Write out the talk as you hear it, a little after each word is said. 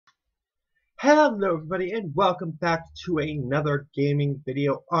Hello everybody and welcome back to another gaming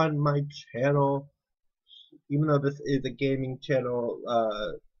video on my channel. Even though this is a gaming channel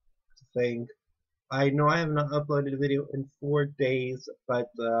thing, I know I have not uploaded a video in 4 days, but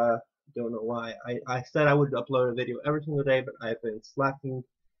don't know why. I said I would upload a video every single day, but I've been slacking,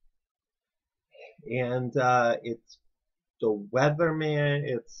 and it's the weatherman.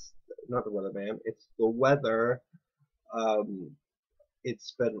 It's not the weatherman. It's the weather. Um,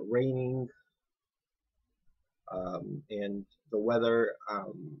 it's been raining, and the weather.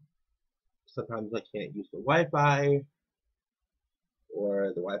 Sometimes I can't use the Wi-Fi,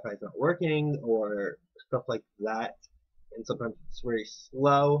 or the Wi-Fi is not working, or stuff like that. And sometimes it's very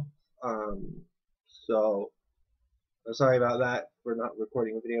slow. Um, so I'm sorry about that for not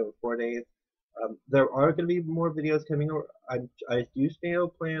recording a video in 4 days. There are going to be more videos coming. I do still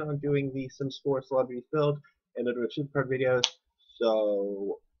plan on doing the Sims 4 Celebrity Build and the Super Card videos,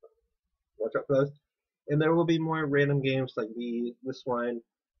 so watch out for those. And there will be more random games like this one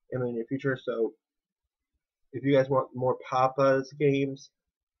in the near future. So if you guys want more Papa's games,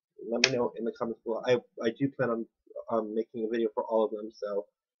 let me know in the comments below. I do plan on making a video for all of them.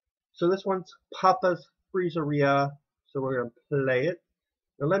 So this one's Papa's Freezeria. So we're gonna play it.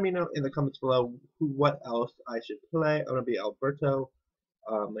 Now let me know in the comments below what else I should play. I'm gonna be Alberto.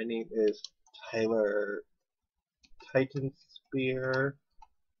 My name is TylerTitanspear.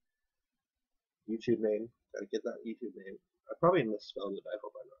 YouTube name. Gotta get that YouTube name. I probably misspelled it. I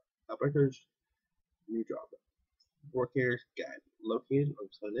hope I'm not. Alberto's new job. Workers Guide, located on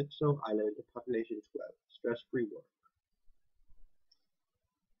Calypso Island, population 12, stress-free work,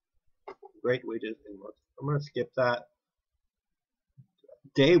 great wages and months. I'm gonna skip that.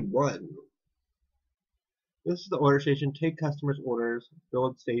 Day 1. This is the order station. Take customers' orders.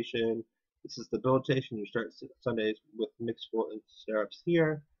 Build station. This is the build station. You start Sundays with mixable and syrups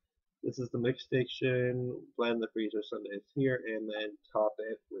here. This is the mix station. Blend the freezer Sundays here, and then top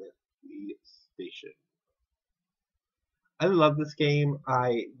it with the station. I love this game.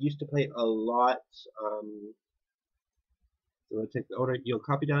 I used to play it a lot. So we'll take the order. You'll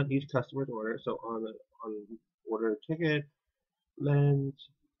copy down each customer's order. So on order ticket, blend,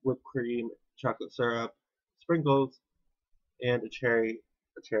 whipped cream, chocolate syrup, sprinkles, and a cherry,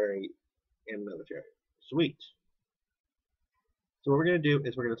 and another cherry. Sweet. So what we're gonna do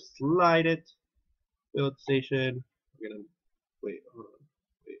is we're gonna slide it. Build station. We're gonna wait. Hold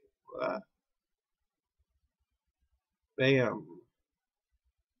on. Wait. Bam.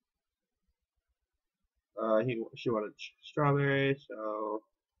 She wanted strawberry, so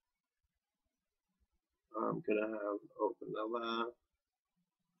I'm gonna have vanilla.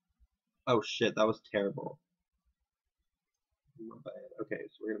 Oh shit, that was terrible. My bad. Okay,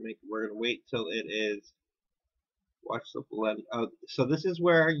 so we're gonna wait till it is. Watch the blend. Oh, so this is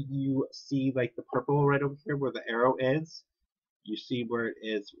where you see like the purple right over here where the arrow is. You see where it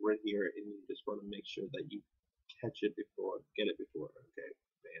is right here, and you just want to make sure that you catch it before, get it before. Okay,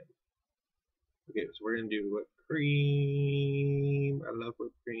 bam. Okay, so we're gonna do whipped cream. I love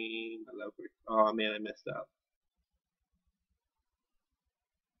whipped cream. I love whipped. Oh man, I messed up.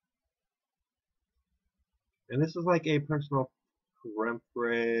 And this is like a personal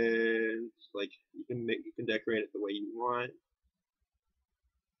preference. Like you can decorate it the way you want.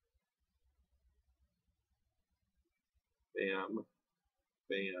 Bam,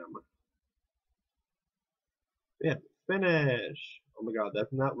 bam, bam. Finish. Oh my god,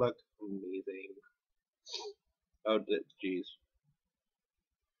 doesn't that look amazing? Oh, jeez.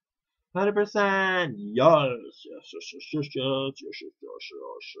 100%. Yes.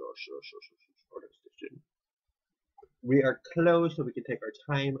 We are close, so we can take our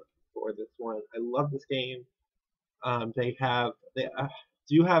time for this one. I love this game. They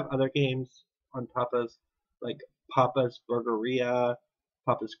do have other games on Papa's, like Papa's Burgeria,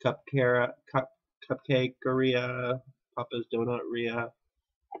 Papa's Cupcakeria, Papa's Donutria,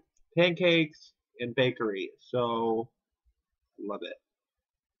 pancakes, and bakery. So, love it.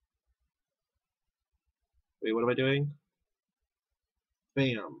 Wait, what am I doing?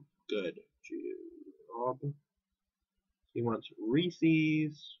 Bam. Good job. He wants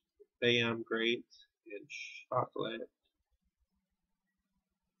Reese's. Bam. Great. And chocolate.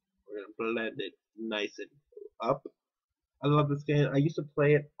 We're going to blend it nice and up. I love this game. I used to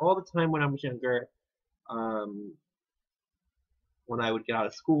play it all the time when I was younger. When I would get out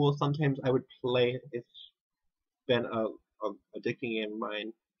of school, sometimes I would play it. It's been a addicting game of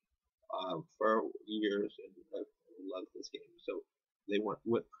mine for years, and I love this game. So they want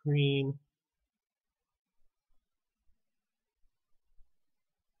whipped cream.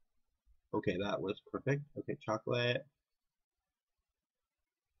 Okay, that was perfect. Okay, chocolate.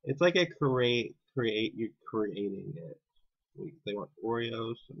 It's like a create. You're creating it. They want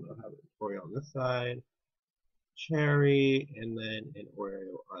Oreos, so I'm gonna have an Oreo on this side, cherry, and then an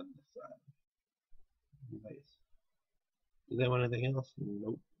Oreo on this side. Nice. Do they want anything else?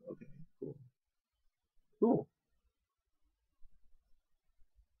 Nope. Okay, cool. Cool.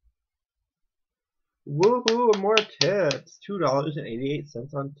 Woohoo! More tips.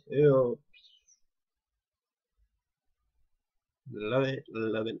 $2.88 on two. Love it,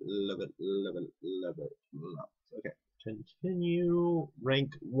 love it, love it, love it, love it, love it. Okay, continue.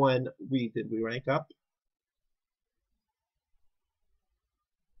 Rank 1. Did we rank up?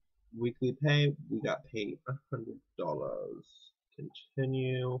 Weekly pay. We got paid $100.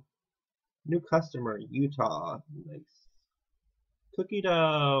 Continue. New customer, Utah. Nice. Cookie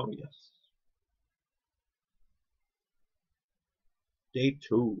dough. Yes. Day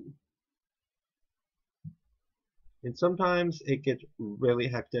 2. And sometimes it gets really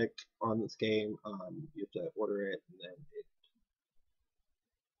hectic on this game. You have to order it, and then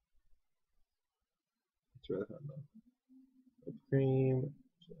it's really fun though. Whipped cream,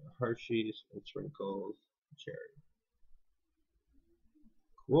 Hershey's, and sprinkles, cherry.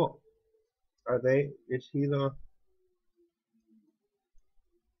 Cool. Are they? Is he the?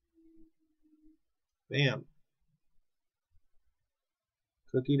 Bam.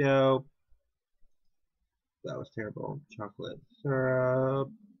 Cookie dough. That was terrible. Chocolate syrup.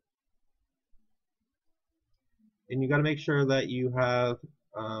 And you got to make sure that you have.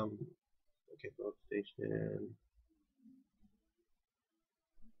 Okay, boat station.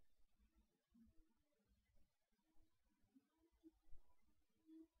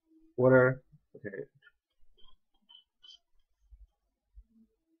 Water. Okay.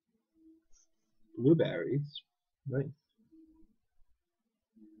 Blueberries. Nice.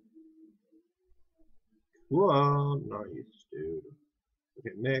 Cool. Nice, dude.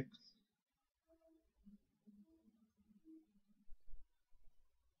 Okay, mix.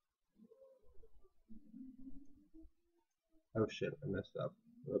 Oh shit, I messed up.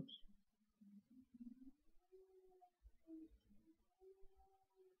 Whoops.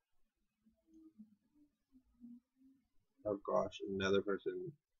 Oh gosh, another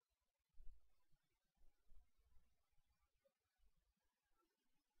person.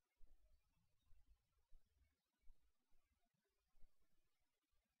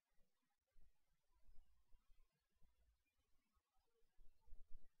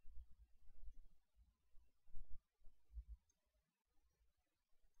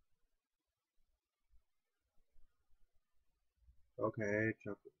 Okay,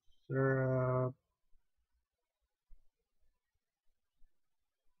 chocolate syrup.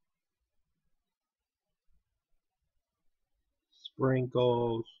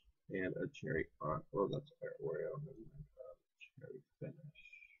 Sprinkles. And a cherry on. Oh, that's Oreo. And then, cherry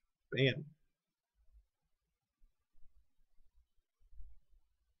finish. Bam.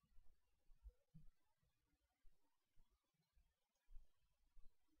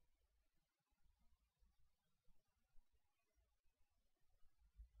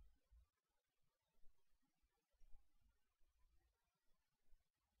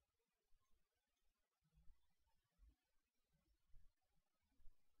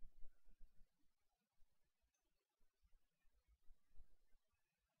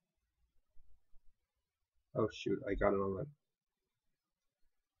 Oh shoot, I got it on the.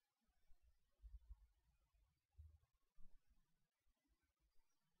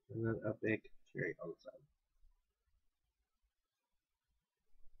 And then a big cherry on the side.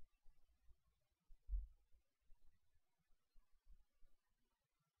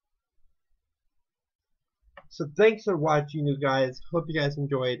 So thanks for watching, you guys. Hope you guys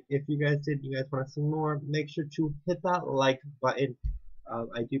enjoyed. If you guys did, you guys want to see more, make sure to hit that like button.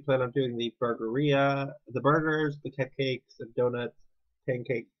 I do plan on doing the burgeria, the burgers, the cupcakes, and donuts,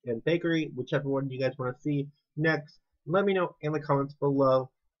 pancakes, and bakery, whichever one you guys want to see next. Let me know in the comments below,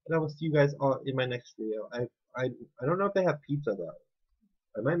 and I will see you guys all in my next video. I don't know if they have pizza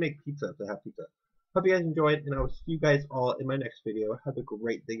though. I might make pizza if they have pizza. Hope you guys enjoyed, and I will see you guys all in my next video. Have a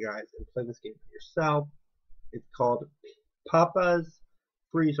great day, guys, and play this game for yourself. It's called Papa's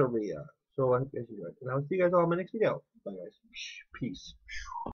Freezeria. So I hope you guys enjoyed. And I'll see you guys all in my next video. Bye guys. Peace.